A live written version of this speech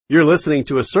You're listening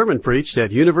to a sermon preached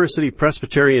at University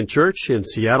Presbyterian Church in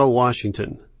Seattle,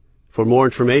 Washington. For more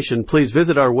information, please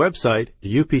visit our website,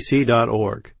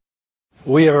 upc.org.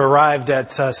 We have arrived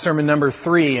at sermon number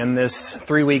 3 in this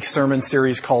 3-week sermon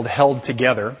series called Held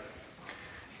Together,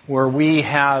 where we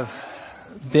have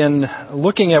been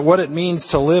looking at what it means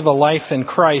to live a life in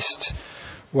Christ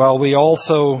while we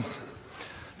also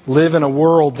live in a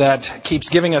world that keeps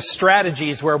giving us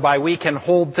strategies whereby we can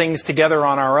hold things together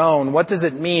on our own. What does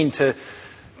it mean to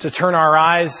turn our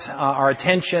eyes, our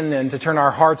attention, and to turn our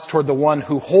hearts toward the one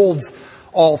who holds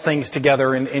all things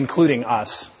together, including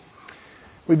us?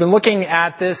 We've been looking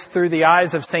at this through the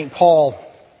eyes of St. Paul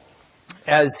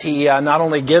as he not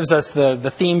only gives us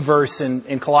the theme verse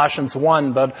in Colossians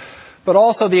 1, but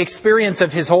also the experience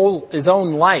of his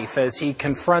own life as he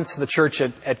confronts the church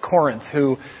at Corinth,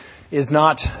 who is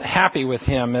not happy with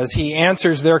him, as he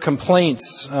answers their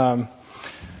complaints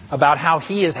about how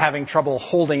he is having trouble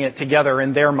holding it together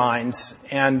in their minds.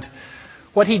 And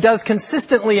what he does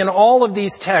consistently in all of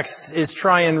these texts is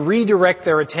try and redirect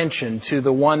their attention to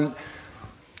the one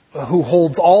who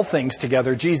holds all things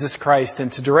together, Jesus Christ,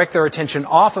 and to direct their attention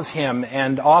off of him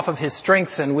and off of his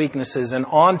strengths and weaknesses and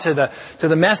on to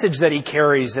the message that he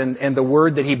carries and the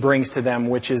word that he brings to them,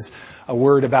 which is a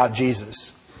word about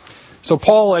Jesus. So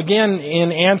Paul, again,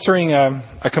 in answering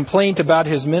a complaint about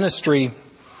his ministry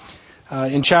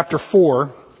in chapter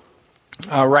 4,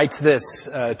 writes this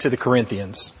to the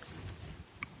Corinthians.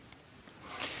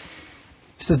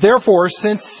 He says, "Therefore,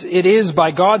 since it is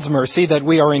by God's mercy that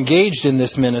we are engaged in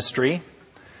this ministry,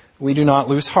 we do not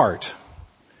lose heart.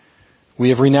 We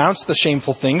have renounced the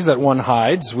shameful things that one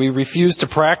hides. We refuse to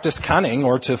practice cunning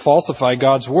or to falsify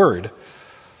God's word.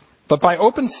 But by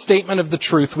open statement of the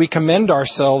truth, we commend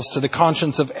ourselves to the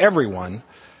conscience of everyone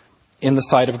in the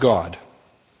sight of God.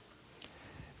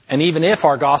 And even if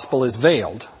our gospel is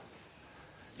veiled,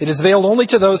 it is veiled only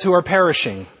to those who are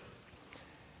perishing.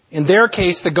 In their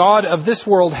case, the God of this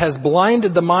world has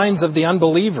blinded the minds of the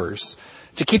unbelievers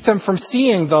to keep them from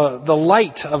seeing the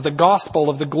light of the gospel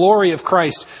of the glory of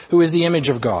Christ, who is the image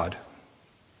of God.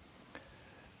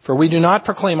 For we do not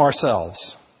proclaim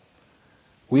ourselves.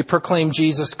 We proclaim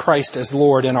Jesus Christ as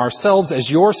Lord and ourselves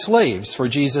as your slaves for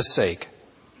Jesus' sake.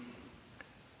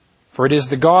 For it is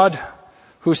the God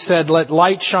who said, 'Let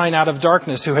light shine out of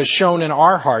darkness,' who has shone in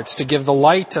our hearts to give the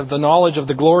light of the knowledge of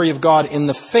the glory of God in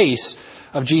the face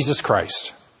of Jesus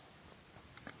Christ.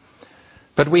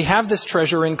 But we have this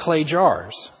treasure in clay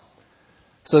jars,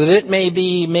 so that it may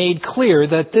be made clear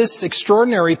that this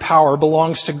extraordinary power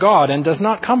belongs to God and does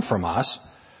not come from us.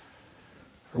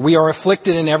 We are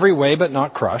afflicted in every way, but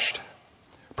not crushed.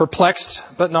 Perplexed,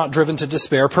 but not driven to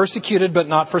despair. Persecuted, but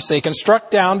not forsaken.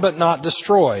 Struck down, but not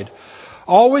destroyed.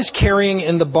 Always carrying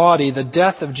in the body the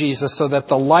death of Jesus, so that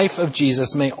the life of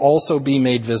Jesus may also be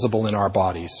made visible in our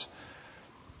bodies.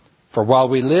 For while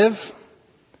we live,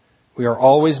 we are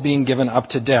always being given up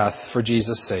to death for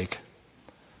Jesus' sake,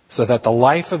 so that the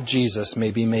life of Jesus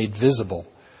may be made visible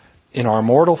in our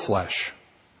mortal flesh.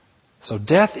 So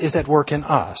death is at work in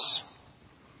us,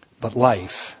 but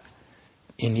life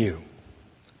in you."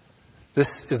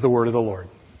 This is the word of the Lord.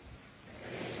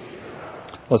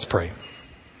 Let's pray.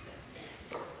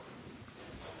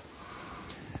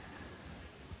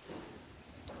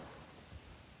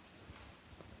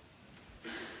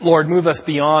 Lord, move us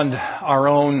beyond our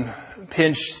own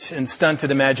pinched and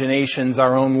stunted imaginations,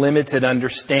 our own limited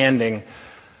understanding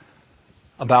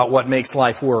about what makes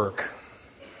life work.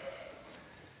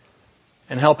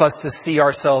 And help us to see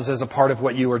ourselves as a part of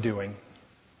what you are doing,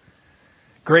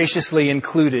 graciously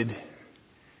included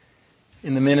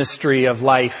in the ministry of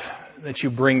life that you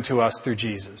bring to us through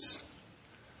Jesus.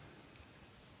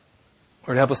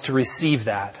 Lord, help us to receive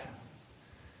that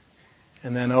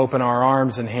and then open our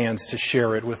arms and hands to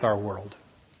share it with our world.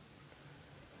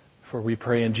 For we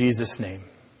pray in Jesus' name.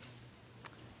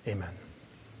 Amen.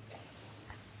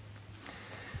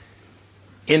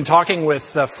 In talking with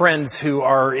friends who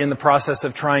are in the process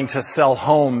of trying to sell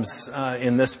homes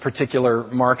in this particular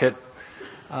market,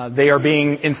 they are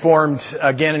being informed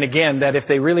again and again that if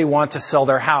they really want to sell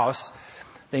their house,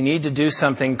 they need to do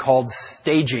something called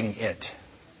staging it.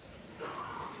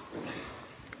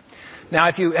 Now,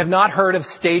 if you have not heard of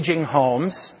staging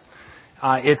homes,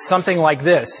 it's something like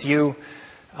this. You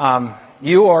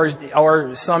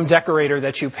or some decorator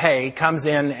that you pay comes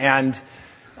in and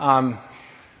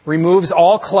removes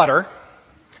all clutter,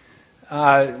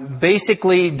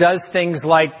 basically does things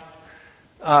like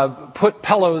put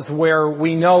pillows where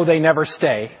we know they never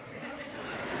stay.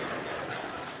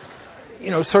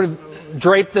 Sort of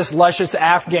drape this luscious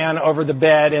Afghan over the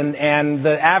bed, and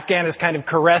the Afghan is kind of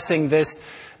caressing this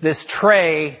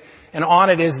tray and on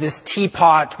it is this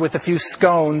teapot with a few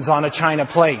scones on a china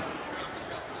plate.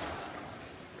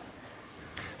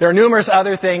 There are numerous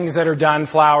other things that are done,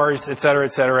 flowers, etc.,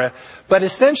 etc. But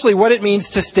essentially what it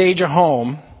means to stage a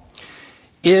home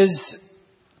is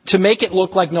to make it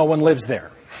look like no one lives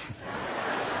there.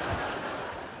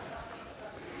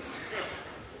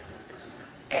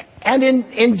 And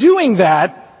in doing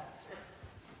that,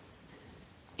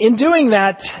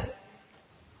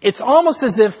 it's almost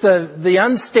as if the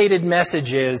unstated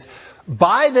message is,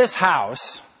 buy this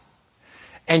house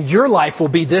and your life will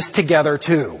be this together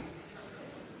too.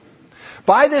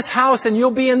 Buy this house and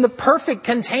you'll be in the perfect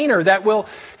container that will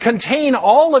contain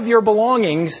all of your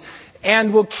belongings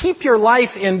and will keep your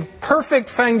life in perfect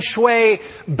feng shui,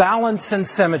 balance, and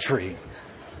symmetry.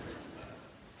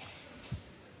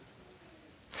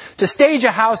 To stage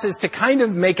a house is to kind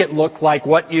of make it look like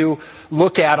what you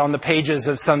look at on the pages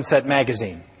of Sunset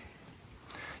Magazine.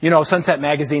 You know, Sunset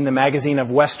Magazine, the magazine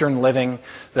of Western living,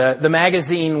 the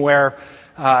magazine where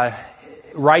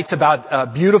writes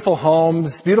about beautiful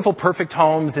homes, beautiful perfect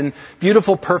homes, and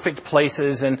beautiful perfect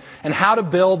places, and how to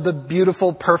build the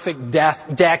beautiful perfect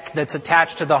deck that's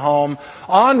attached to the home,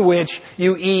 on which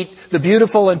you eat the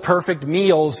beautiful and perfect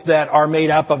meals that are made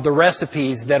up of the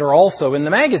recipes that are also in the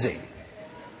magazine.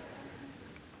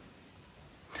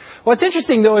 What's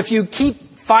interesting, though, if you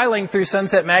keep filing through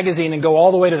Sunset Magazine and go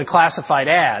all the way to the classified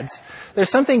ads,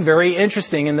 there's something very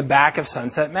interesting in the back of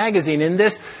Sunset Magazine. In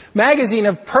this magazine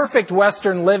of perfect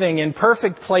Western living, in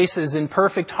perfect places, in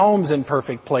perfect homes, in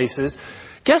perfect places,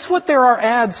 guess what there are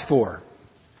ads for?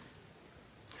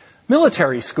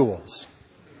 Military schools.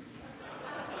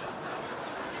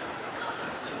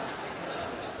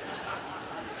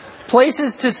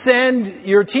 Places to send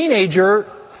your teenager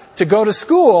to go to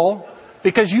school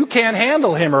because you can't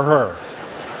handle him or her.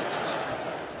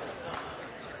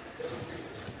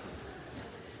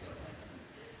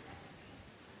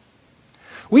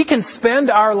 We can spend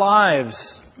our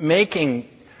lives making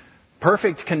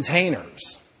perfect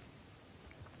containers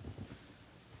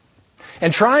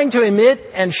and trying to emit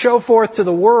and show forth to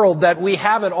the world that we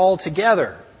have it all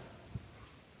together.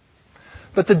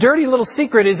 But the dirty little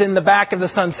secret is in the back of the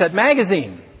Sunset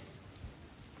Magazine.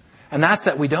 And that's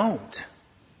that we don't.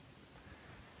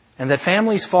 And that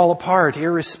families fall apart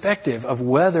irrespective of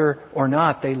whether or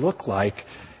not they look like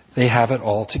they have it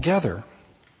all together.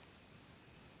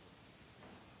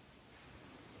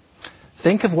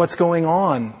 Think of what's going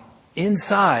on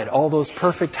inside all those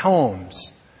perfect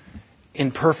homes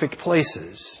in perfect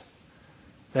places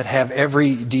that have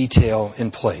every detail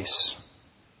in place.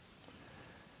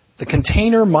 The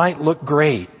container might look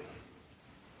great,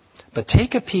 but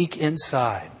take a peek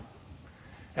inside,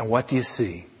 and what do you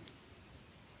see?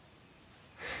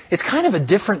 It's kind of a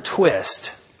different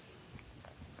twist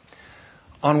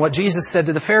on what Jesus said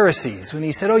to the Pharisees when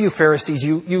he said, "Oh, you Pharisees,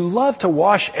 you love to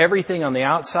wash everything on the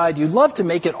outside. You love to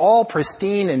make it all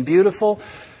pristine and beautiful.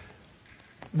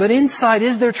 But inside,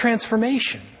 is there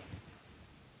transformation?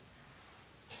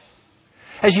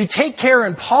 As you take care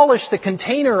and polish the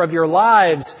container of your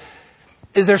lives,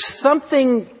 is there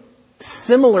something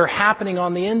similar happening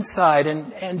on the inside?"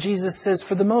 And Jesus says,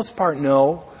 for the most part,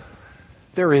 no,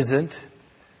 there isn't.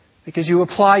 Because you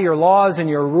apply your laws and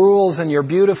your rules and your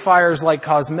beautifiers like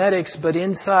cosmetics, but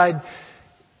inside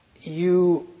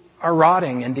you are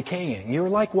rotting and decaying. You're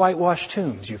like whitewashed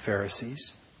tombs, you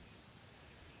Pharisees.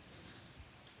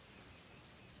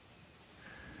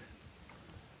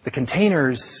 The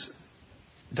containers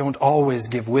don't always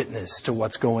give witness to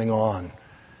what's going on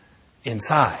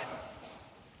inside.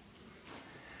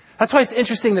 That's why it's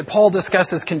interesting that Paul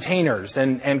discusses containers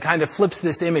and kind of flips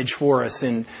this image for us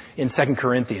in 2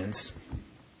 Corinthians.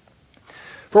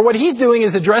 For what he's doing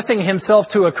is addressing himself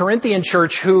to a Corinthian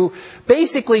church who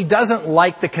basically doesn't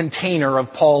like the container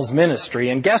of Paul's ministry.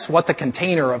 And guess what the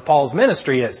container of Paul's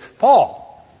ministry is?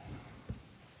 Paul.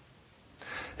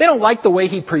 They don't like the way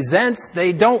he presents.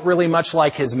 They don't really much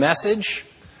like his message.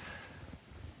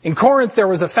 In Corinth, there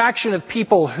was a faction of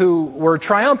people who were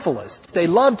triumphalists. They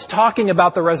loved talking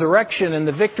about the resurrection and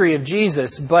the victory of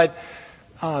Jesus, but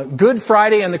Good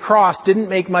Friday and the cross didn't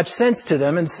make much sense to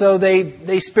them, and so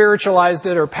they spiritualized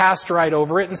it or passed right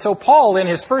over it. And so Paul, in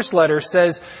his first letter,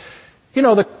 says, you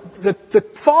know,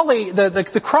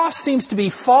 the cross seems to be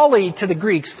folly to the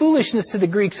Greeks, foolishness to the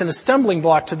Greeks, and a stumbling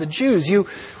block to the Jews. You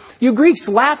Greeks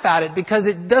laugh at it because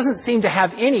it doesn't seem to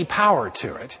have any power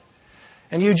to it.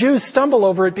 And you Jews stumble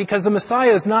over it because the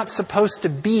Messiah is not supposed to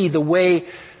be the way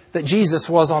that Jesus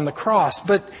was on the cross.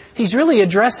 But he's really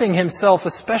addressing himself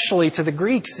especially to the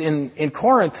Greeks in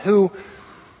Corinth who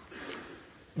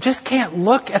just can't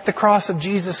look at the cross of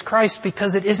Jesus Christ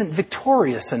because it isn't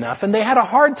victorious enough. And they had a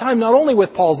hard time not only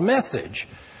with Paul's message,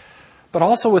 but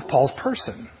also with Paul's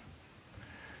person,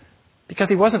 because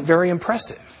he wasn't very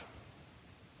impressive.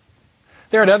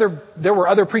 There were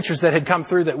other preachers that had come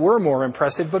through that were more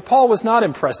impressive, but Paul was not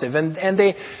impressive. And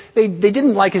they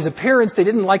didn't like his appearance. They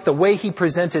didn't like the way he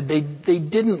presented. They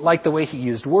didn't like the way he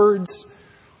used words.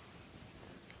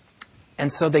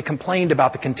 And so they complained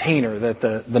about the container that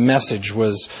the message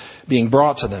was being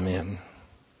brought to them in.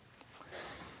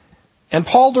 And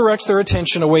Paul directs their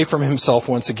attention away from himself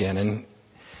once again.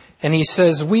 And he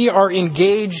says, we are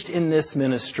engaged in this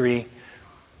ministry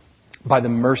by the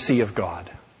mercy of God.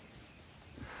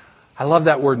 I love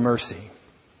that word mercy.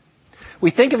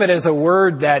 We think of it as a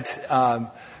word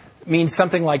that means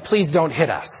something like, please don't hit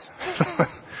us.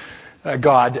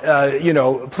 God,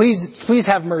 please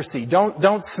have mercy.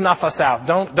 Don't snuff us out.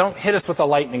 Don't hit us with a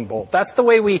lightning bolt. That's the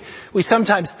way we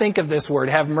sometimes think of this word,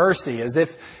 have mercy, as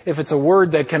if it's a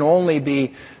word that can only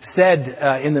be said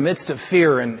in the midst of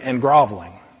fear and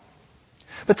groveling.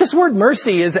 But this word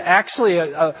mercy is actually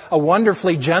a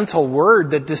wonderfully gentle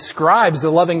word that describes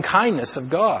the loving kindness of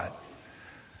God.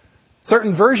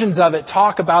 Certain versions of it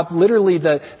talk about literally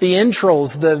the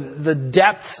entrails, the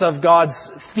depths of God's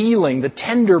feeling, the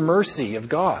tender mercy of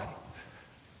God.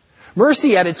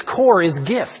 Mercy at its core is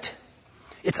gift.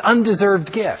 It's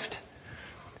undeserved gift.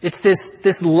 It's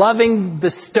this loving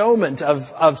bestowment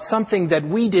of something that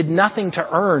we did nothing to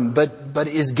earn, but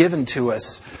is given to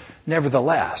us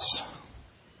nevertheless.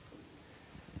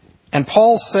 And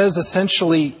Paul says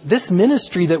essentially, this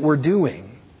ministry that we're doing,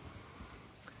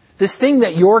 this thing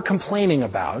that you're complaining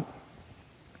about,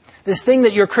 this thing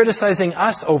that you're criticizing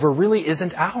us over really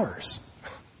isn't ours.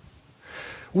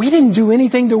 We didn't do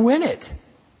anything to win it.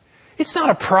 It's not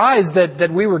a prize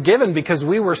that we were given because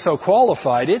we were so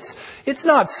qualified. It's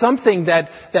not something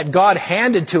that God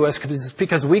handed to us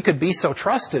because we could be so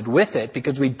trusted with it,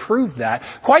 because we'd proved that.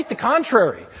 Quite the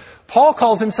contrary. Paul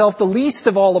calls himself the least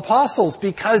of all apostles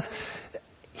because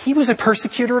he was a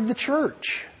persecutor of the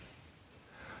church.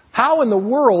 How in the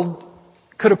world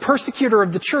could a persecutor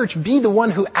of the church be the one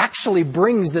who actually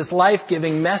brings this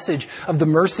life-giving message of the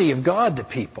mercy of God to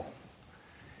people?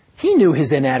 He knew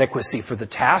his inadequacy for the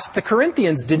task. The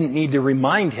Corinthians didn't need to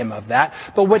remind him of that.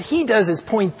 But what he does is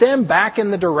point them back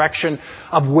in the direction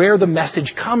of where the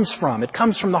message comes from. It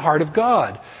comes from the heart of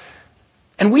God.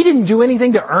 And we didn't do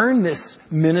anything to earn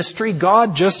this ministry.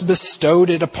 God just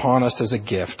bestowed it upon us as a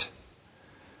gift.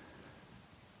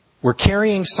 We're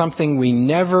carrying something we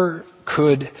never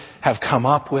could have come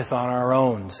up with on our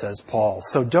own, says Paul.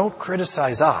 So don't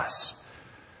criticize us.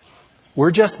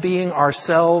 We're just being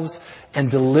ourselves and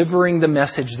delivering the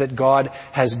message that God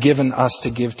has given us to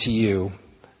give to you.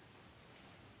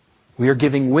 We are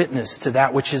giving witness to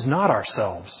that which is not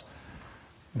ourselves,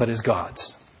 but is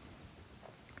God's.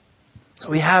 So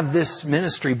we have this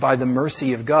ministry by the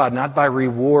mercy of God, not by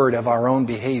reward of our own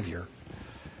behavior.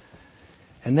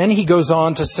 And then he goes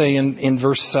on to say in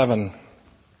verse 7,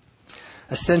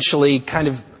 essentially kind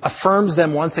of affirms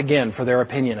them once again for their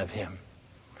opinion of him.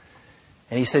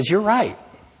 And he says, you're right.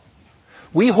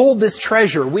 We hold this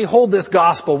treasure, we hold this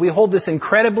gospel, we hold this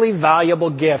incredibly valuable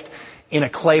gift in a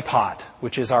clay pot,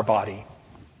 which is our body.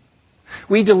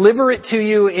 We deliver it to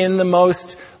you in the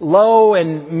most low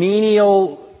and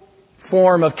menial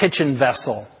form of kitchen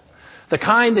vessel. The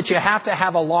kind that you have to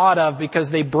have a lot of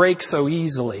because they break so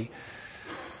easily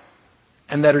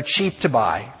and that are cheap to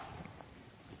buy.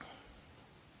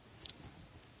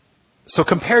 So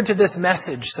compared to this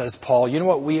message, says Paul, you know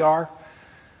what we are?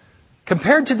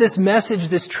 Compared to this message,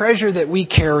 this treasure that we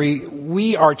carry,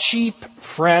 we are cheap,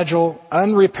 fragile,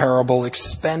 unrepairable,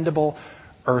 expendable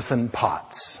earthen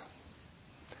pots.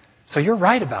 So you're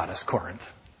right about us,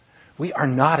 Corinth. We are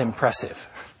not impressive.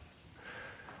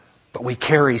 But we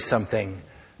carry something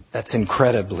that's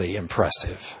incredibly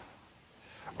impressive.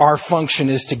 Our function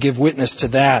is to give witness to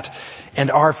that.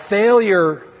 And our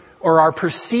failure or our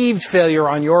perceived failure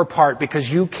on your part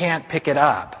because you can't pick it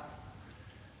up,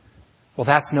 well,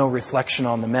 that's no reflection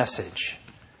on the message.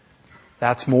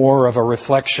 That's more of a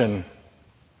reflection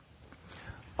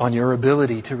on your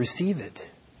ability to receive it.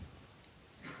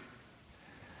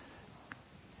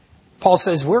 Paul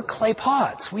says we're clay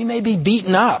pots. We may be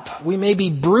beaten up. We may be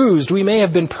bruised. We may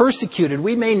have been persecuted.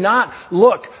 We may not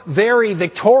look very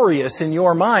victorious in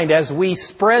your mind as we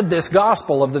spread this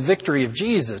gospel of the victory of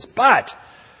Jesus. But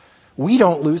we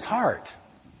don't lose heart.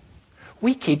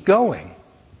 We keep going.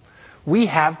 We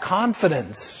have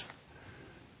confidence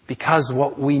because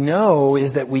what we know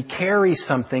is that we carry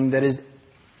something that is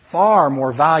far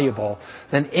more valuable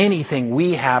than anything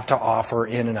we have to offer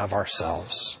in and of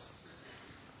ourselves.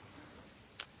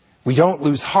 We don't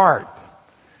lose heart,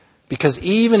 because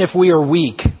even if we are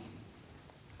weak,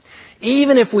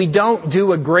 even if we don't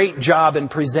do a great job in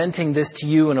presenting this to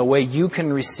you in a way you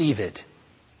can receive it,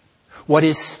 what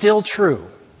is still true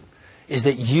is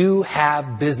that you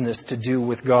have business to do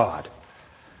with God.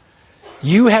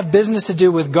 You have business to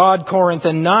do with God, Corinth,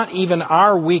 and not even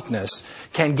our weakness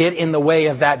can get in the way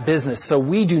of that business. So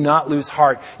we do not lose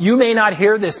heart. You may not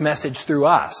hear this message through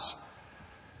us,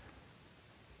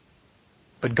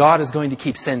 but God is going to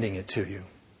keep sending it to you.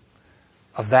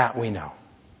 Of that we know.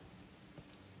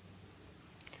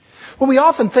 Well, we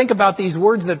often think about these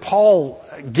words that Paul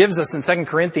gives us in 2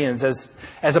 Corinthians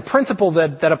as a principle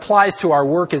that applies to our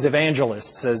work as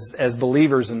evangelists, as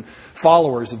believers and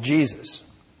followers of Jesus.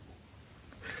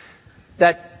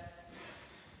 That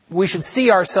we should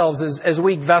see ourselves as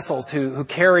weak vessels who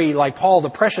carry, like Paul, the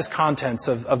precious contents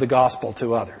of the gospel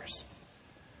to others.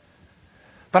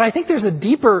 But I think there's a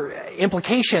deeper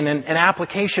implication and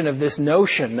application of this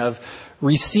notion of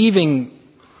receiving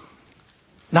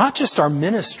not just our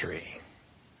ministry,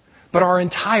 but our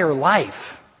entire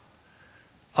life,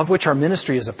 of which our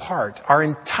ministry is a part. Our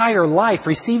entire life,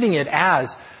 receiving it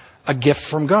as a gift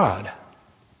from God.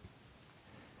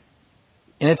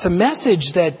 And it's a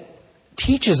message that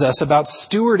teaches us about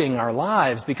stewarding our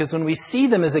lives, because when we see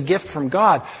them as a gift from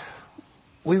God,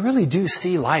 we really do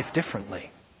see life differently.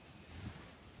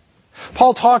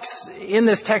 Paul talks in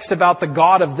this text about the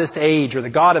God of this age or the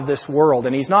God of this world,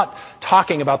 and he's not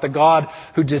talking about the God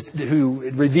who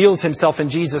reveals himself in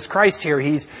Jesus Christ here.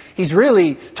 He's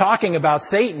really talking about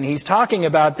Satan. He's talking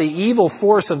about the evil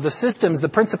force of the systems, the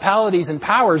principalities and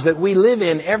powers that we live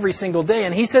in every single day.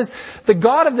 And he says, the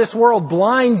God of this world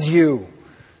blinds you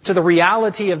to the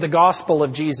reality of the gospel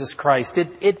of Jesus Christ.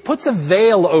 It puts a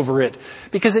veil over it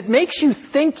because it makes you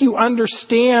think you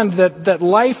understand that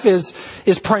life is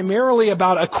primarily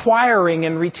about acquiring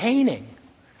and retaining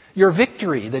your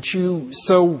victory that you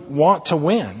so want to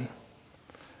win.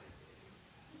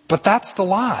 But that's the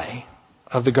lie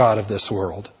of the God of this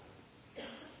world.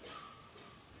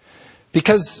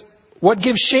 Because what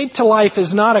gives shape to life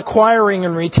is not acquiring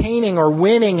and retaining or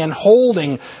winning and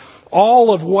holding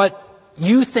all of what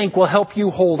you think will help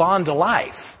you hold on to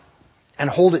life and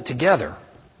hold it together.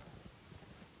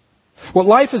 What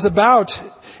life is about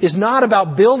is not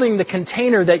about building the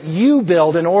container that you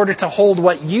build in order to hold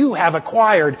what you have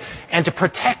acquired and to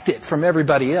protect it from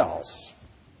everybody else.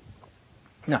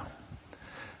 No.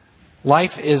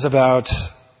 Life is about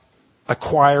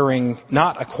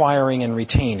not acquiring and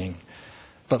retaining,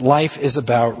 but life is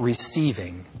about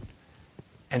receiving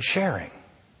and sharing.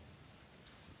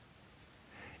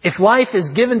 If life is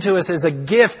given to us as a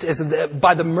gift,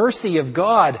 by the mercy of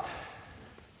God,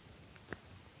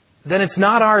 then it's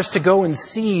not ours to go and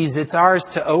seize. It's ours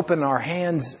to open our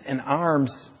hands and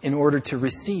arms in order to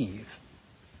receive.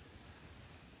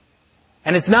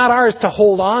 And it's not ours to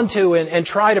hold on to and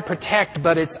try to protect,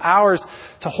 but it's ours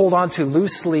to hold on to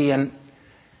loosely and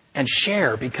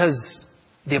share, because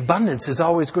the abundance is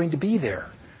always going to be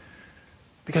there.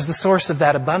 Because the source of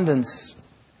that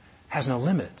abundance has no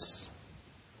limits.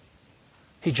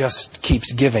 He just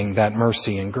keeps giving that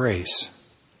mercy and grace.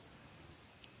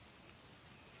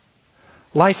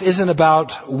 Life isn't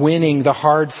about winning the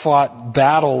hard-fought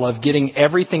battle of getting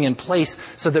everything in place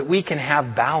so that we can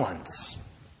have balance.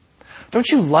 Don't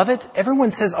you love it?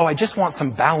 Everyone says, I just want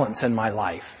some balance in my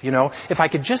life. You know, if I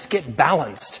could just get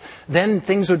balanced, then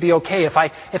things would be okay. If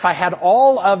I had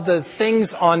all of the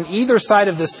things on either side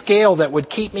of the scale that would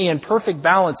keep me in perfect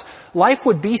balance, life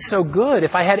would be so good.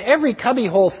 If I had every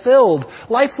cubbyhole filled,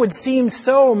 life would seem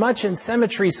so much in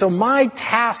symmetry. So my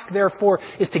task, therefore,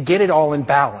 is to get it all in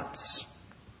balance.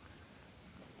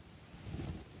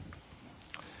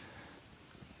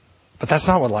 But that's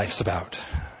not what life's about.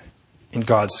 In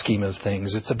God's scheme of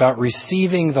things, it's about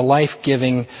receiving the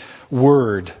life-giving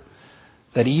word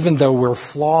that even though we're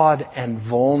flawed and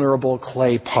vulnerable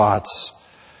clay pots,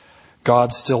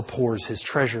 God still pours His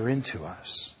treasure into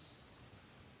us.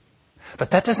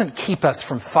 But that doesn't keep us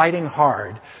from fighting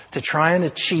hard to try and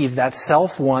achieve that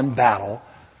self-won battle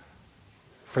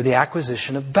for the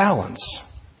acquisition of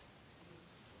balance.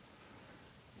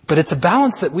 But it's a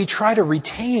balance that we try to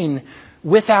retain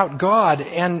without God,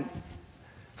 and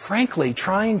frankly,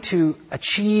 trying to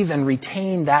achieve and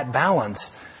retain that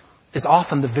balance is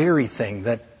often the very thing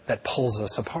that pulls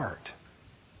us apart.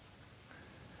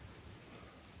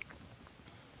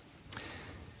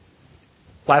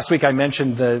 Last week I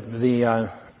mentioned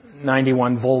the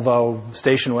 91 Volvo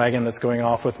station wagon that's going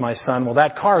off with my son. Well,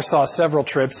 that car saw several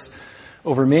trips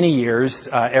over many years,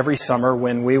 every summer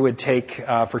when we would take,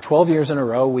 for 12 years in a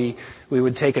row, we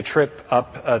would take a trip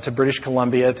up to British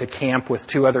Columbia to camp with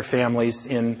 2 other families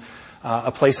in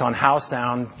a place on Howe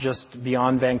Sound just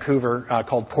beyond Vancouver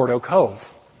called Porto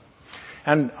Cove.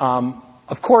 And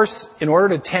of course, in order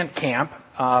to tent camp,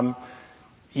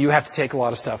 you have to take a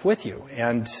lot of stuff with you.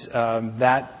 And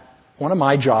one of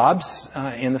my jobs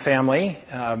in the family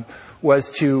was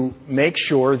to make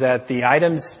sure that the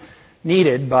items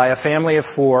needed by a family of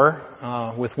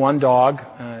 4 with 1 dog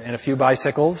and a few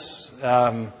bicycles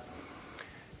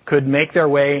could make their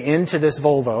way into this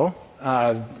Volvo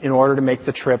in order to make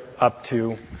the trip up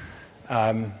to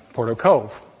Porto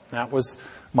Cove. That was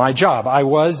my job. I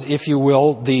was, if you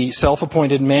will, the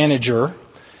self-appointed manager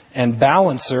and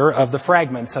balancer of the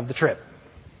fragments of the trip.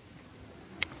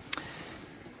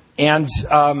 And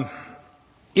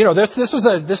this was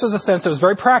a sense that was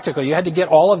very practical. You had to get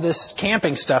all of this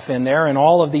camping stuff in there and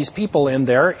all of these people in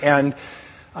there, and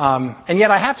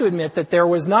yet I have to admit that there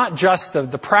was not just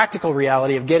the practical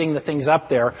reality of getting the things up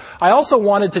there. I also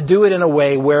wanted to do it in a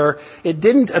way where it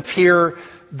didn't appear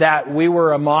that we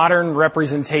were a modern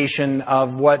representation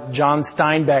of what John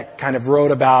Steinbeck kind of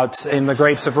wrote about in The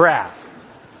Grapes of Wrath.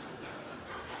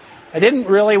 I didn't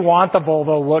really want the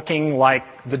Volvo looking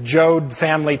like the Jode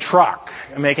family truck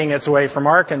making its way from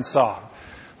Arkansas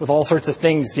with all sorts of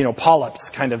things, polyps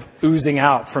kind of oozing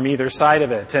out from either side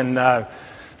of it and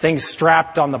things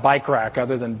strapped on the bike rack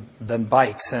other than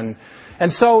bikes. And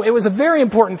so it was a very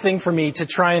important thing for me to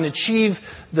try and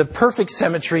achieve the perfect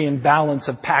symmetry and balance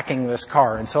of packing this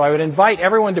car. And so I would invite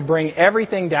everyone to bring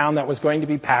everything down that was going to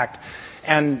be packed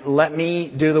and let me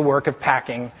do the work of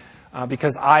packing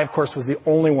because I, of course, was the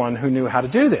only one who knew how to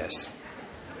do this.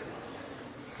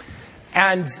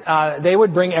 And they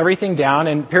would bring everything down,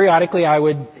 and periodically I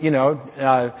would,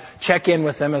 check in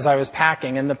with them as I was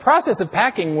packing. And the process of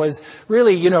packing was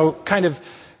really, kind of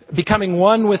becoming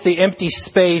one with the empty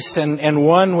space and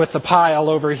one with the pile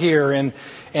over here, and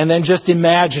then just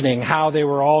imagining how they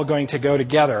were all going to go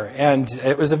together. And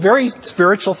it was a very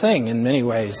spiritual thing in many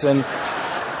ways. And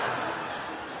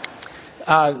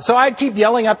so I'd keep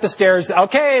yelling up the stairs,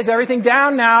 okay, is everything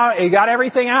down now? You got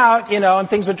everything out, and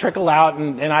things would trickle out,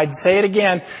 and I'd say it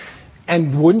again.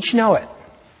 And wouldn't you know it,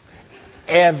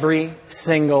 every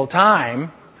single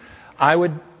time I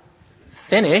would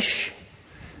finish,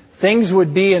 things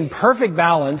would be in perfect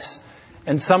balance,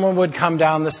 and someone would come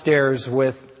down the stairs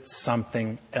with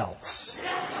something else.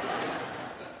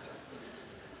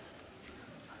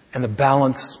 And the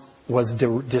balance was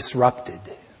disrupted.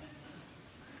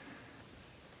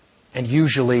 And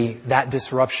usually that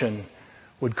disruption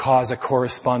would cause a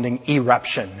corresponding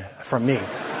eruption from me.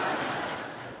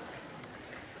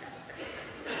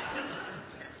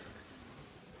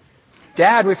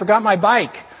 Dad, we forgot my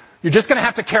bike. You're just going to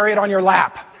have to carry it on your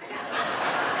lap.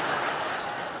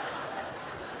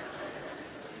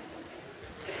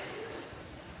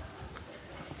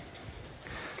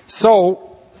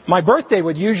 So my birthday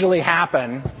would usually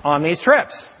happen on these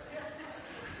trips.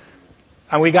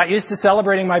 And we got used to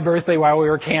celebrating my birthday while we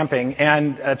were camping.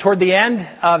 And toward the end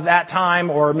of that time,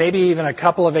 or maybe even a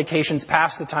couple of vacations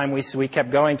past the time we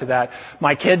kept going to that,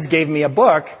 my kids gave me a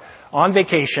book on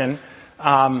vacation.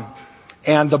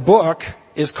 And the book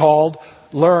is called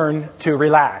Learn to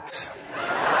Relax.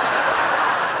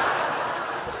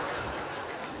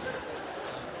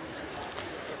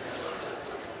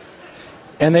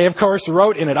 And they, of course,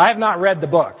 wrote in it. I have not read the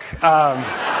book.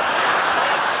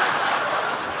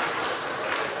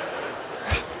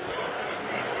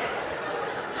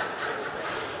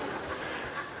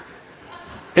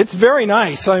 It's very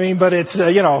nice. But it's,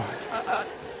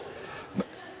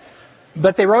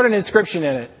 but they wrote an inscription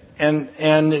in it.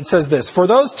 And it says this: for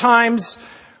those times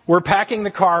we're packing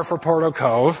the car for Porto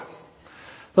Cove,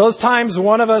 those times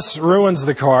one of us ruins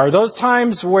the car, those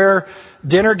times where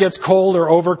dinner gets cold or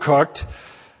overcooked,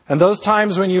 and those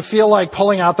times when you feel like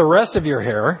pulling out the rest of your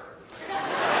hair,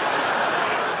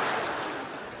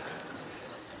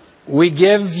 we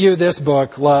give you this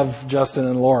book, Love, Justin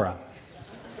and Laura.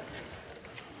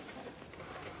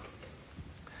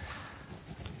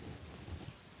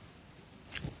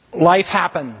 Life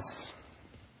happens.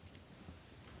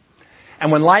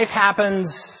 And when life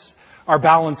happens, our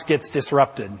balance gets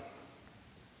disrupted.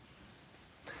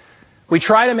 We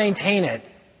try to maintain it,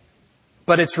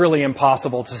 but it's really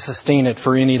impossible to sustain it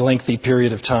for any lengthy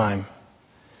period of time.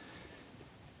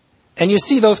 And you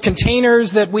see those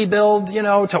containers that we build,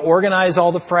 to organize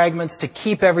all the fragments, to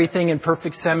keep everything in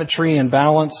perfect symmetry and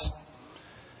balance.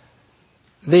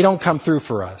 They don't come through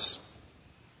for us.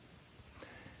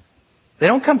 They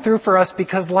don't come through for us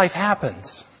because life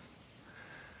happens.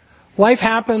 Life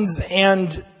happens,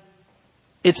 and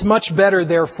it's much better,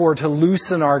 therefore, to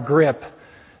loosen our grip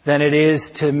than it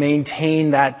is to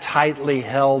maintain that tightly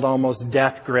held, almost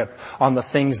death grip on the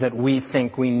things that we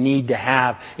think we need to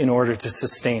have in order to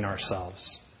sustain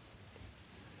ourselves.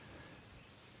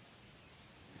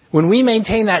 When we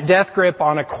maintain that death grip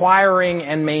on acquiring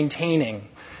and maintaining,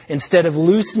 instead of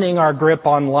loosening our grip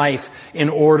on life in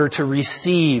order to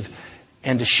receive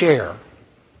and to share,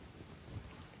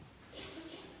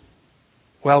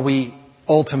 well, we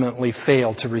ultimately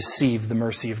fail to receive the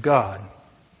mercy of God.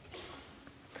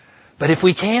 But if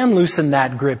we can loosen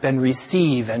that grip and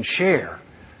receive and share,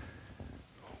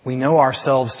 we know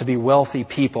ourselves to be wealthy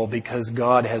people because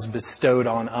God has bestowed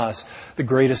on us the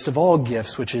greatest of all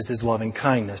gifts, which is His loving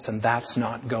kindness, and that's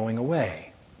not going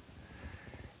away.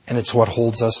 And it's what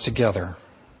holds us together.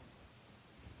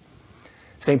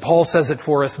 St. Paul says it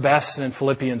for us best in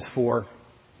Philippians 4.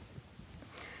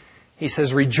 He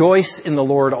says, "Rejoice in the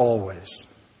Lord always.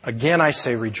 Again I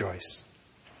say rejoice.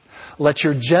 Let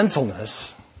your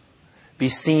gentleness be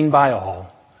seen by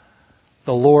all.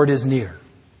 The Lord is near.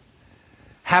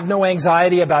 Have no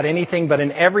anxiety about anything, but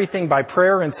in everything by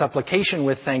prayer and supplication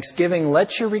with thanksgiving,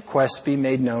 let your requests be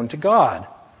made known to God.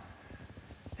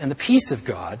 And the peace of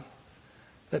God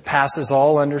that passes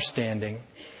all understanding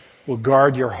will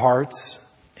guard your hearts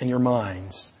and your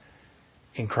minds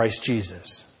in Christ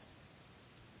Jesus.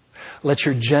 Let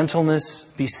your gentleness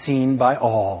be seen by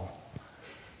all.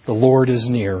 The Lord is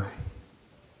near."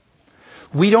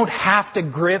 We don't have to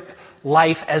grip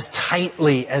life as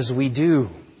tightly as we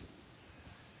do.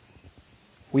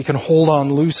 We can hold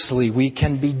on loosely. We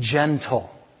can be gentle.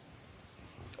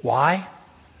 Why?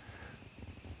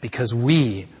 Because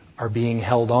we are being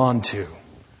held on to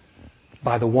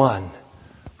by the one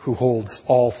who holds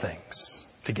all things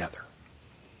together.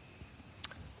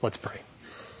 Let's pray.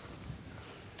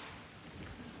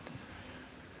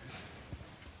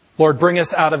 Lord, bring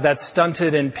us out of that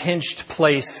stunted and pinched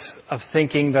place of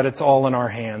thinking that it's all in our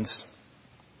hands,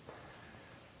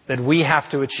 that we have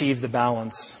to achieve the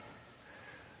balance,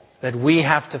 that we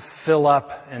have to fill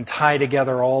up and tie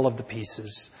together all of the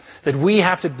pieces, that we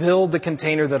have to build the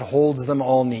container that holds them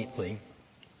all neatly.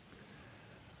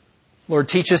 Lord,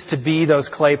 teach us to be those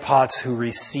clay pots who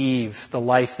receive the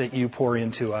life that you pour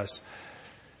into us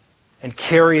and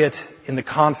carry it in the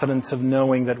confidence of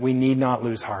knowing that we need not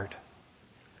lose heart.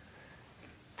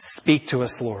 Speak to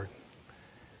us, Lord,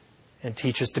 and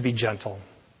teach us to be gentle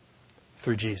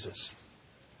through Jesus.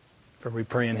 For we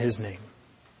pray in His name.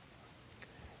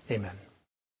 Amen.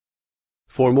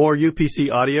 For more UPC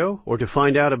audio or to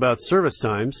find out about service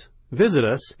times, visit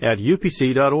us at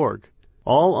upc.org.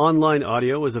 All online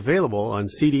audio is available on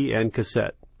CD and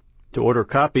cassette. To order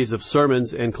copies of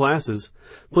sermons and classes,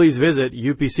 please visit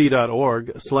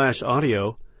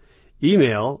upc.org/audio,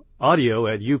 email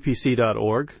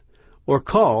audio@upc.org, or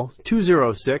call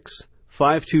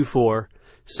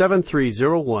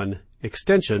 206-524-7301,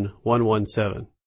 extension 117.